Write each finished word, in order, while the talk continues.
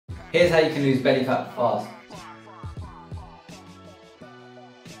Here's how you can lose belly fat fast.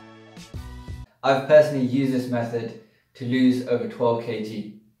 I've personally used this method to lose over 12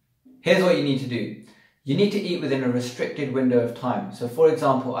 kg. Here's what you need to do. You need to eat within a restricted window of time. So for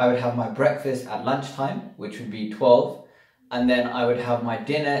example, I would have my breakfast at lunchtime, which would be 12, and then I would have my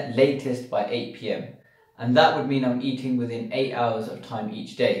dinner latest by 8 p.m. And that would mean I'm eating within 8 hours of time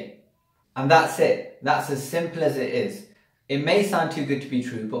each day. And that's it. That's as simple as it is. It may sound too good to be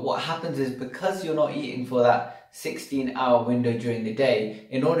true, but what happens is because you're not eating for that 16-hour window during the day,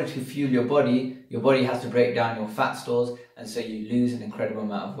 in order to fuel your body has to break down your fat stores, and so you lose an incredible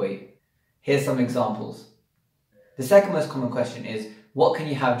amount of weight. Here's some examples. The second most common question is, what can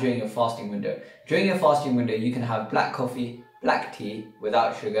you have during your fasting window? During your fasting window, you can have black coffee, black tea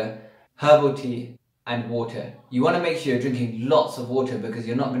without sugar, herbal tea, and water. You want to make sure you're drinking lots of water because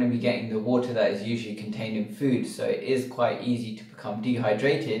you're not going to be getting the water that is usually contained in food, so it is quite easy to become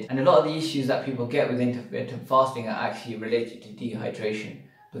dehydrated. And a lot of the issues that people get with intermittent fasting are actually related to dehydration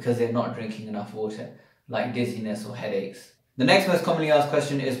because they're not drinking enough water, like dizziness or headaches. The next most commonly asked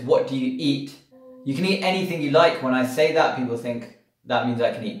question is, what do you eat? You can eat anything you like. When I say that, people think that means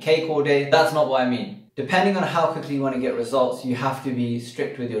I can eat cake all day. That's not what I mean. Depending on how quickly you want to get results, you have to be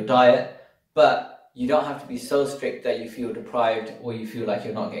strict with your diet, but you don't have to be so strict that you feel deprived or you feel like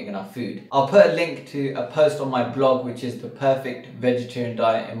you're not getting enough food. I'll put a link to a post on my blog, which is the perfect vegetarian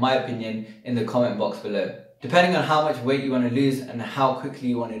diet, in my opinion, in the comment box below. Depending on how much weight you want to lose and how quickly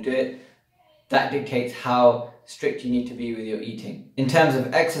you want to do it, that dictates how strict you need to be with your eating. In terms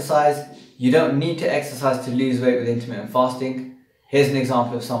of exercise, you don't need to exercise to lose weight with intermittent fasting. Here's an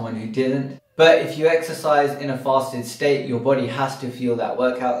example of someone who didn't. But if you exercise in a fasted state, your body has to feel that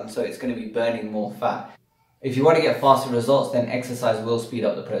workout, and so it's going to be burning more fat. If you want to get faster results, then exercise will speed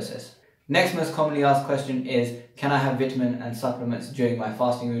up the process. Next most commonly asked question is, can I have vitamin and supplements during my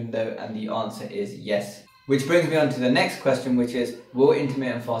fasting window? And the answer is yes. Which brings me on to the next question, which is, will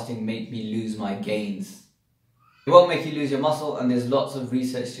intermittent fasting make me lose my gains? It won't make you lose your muscle, and there's lots of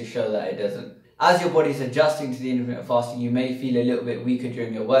research to show that it doesn't. As your body's adjusting to the intermittent fasting, you may feel a little bit weaker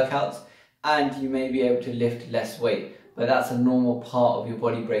during your workouts, and you may be able to lift less weight, but that's a normal part of your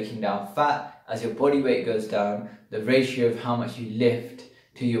body breaking down fat. As your body weight goes down, the ratio of how much you lift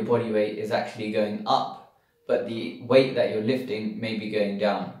to your body weight is actually going up, but the weight that you're lifting may be going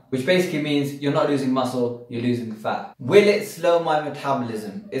down, which basically means you're not losing muscle, you're losing fat. Will it slow my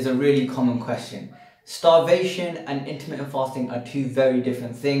metabolism is a really common question. Starvation and intermittent fasting are two very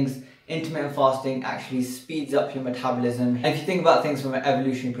different things. Intermittent fasting actually speeds up your metabolism. And if you think about things from an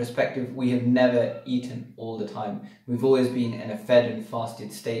evolutionary perspective, we have never eaten all the time. We've always been in a fed and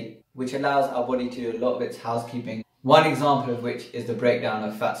fasted state, which allows our body to do a lot of its housekeeping. One example of which is the breakdown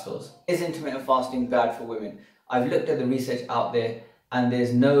of fat stores. Is intermittent fasting bad for women? I've looked at the research out there, and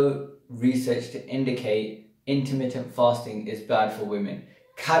there's no research to indicate intermittent fasting is bad for women.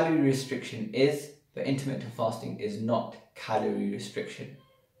 Calorie restriction is, but intermittent fasting is not calorie restriction.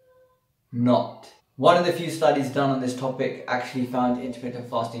 Not. One of the few studies done on this topic actually found intermittent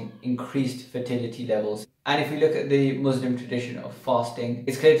fasting increased fertility levels. And if we look at the Muslim tradition of fasting,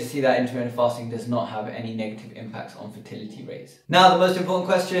 it's clear to see that intermittent fasting does not have any negative impacts on fertility rates. Now, the most important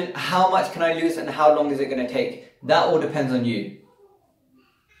question, how much can I lose and how long is it going to take? That all depends on you.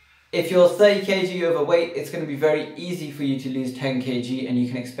 If you're 30 kg overweight, it's going to be very easy for you to lose 10 kg, and you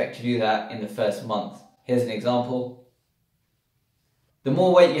can expect to do that in the first month. Here's an example. The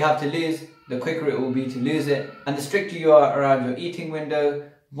more weight you have to lose, the quicker it will be to lose it. And the stricter you are around your eating window,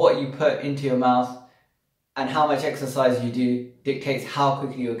 what you put into your mouth, and how much exercise you do dictates how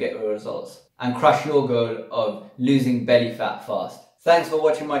quickly you'll get your results and crush your goal of losing belly fat fast. Thanks for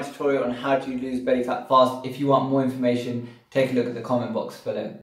watching my tutorial on how to lose belly fat fast. If you want more information, take a look at the comment box below.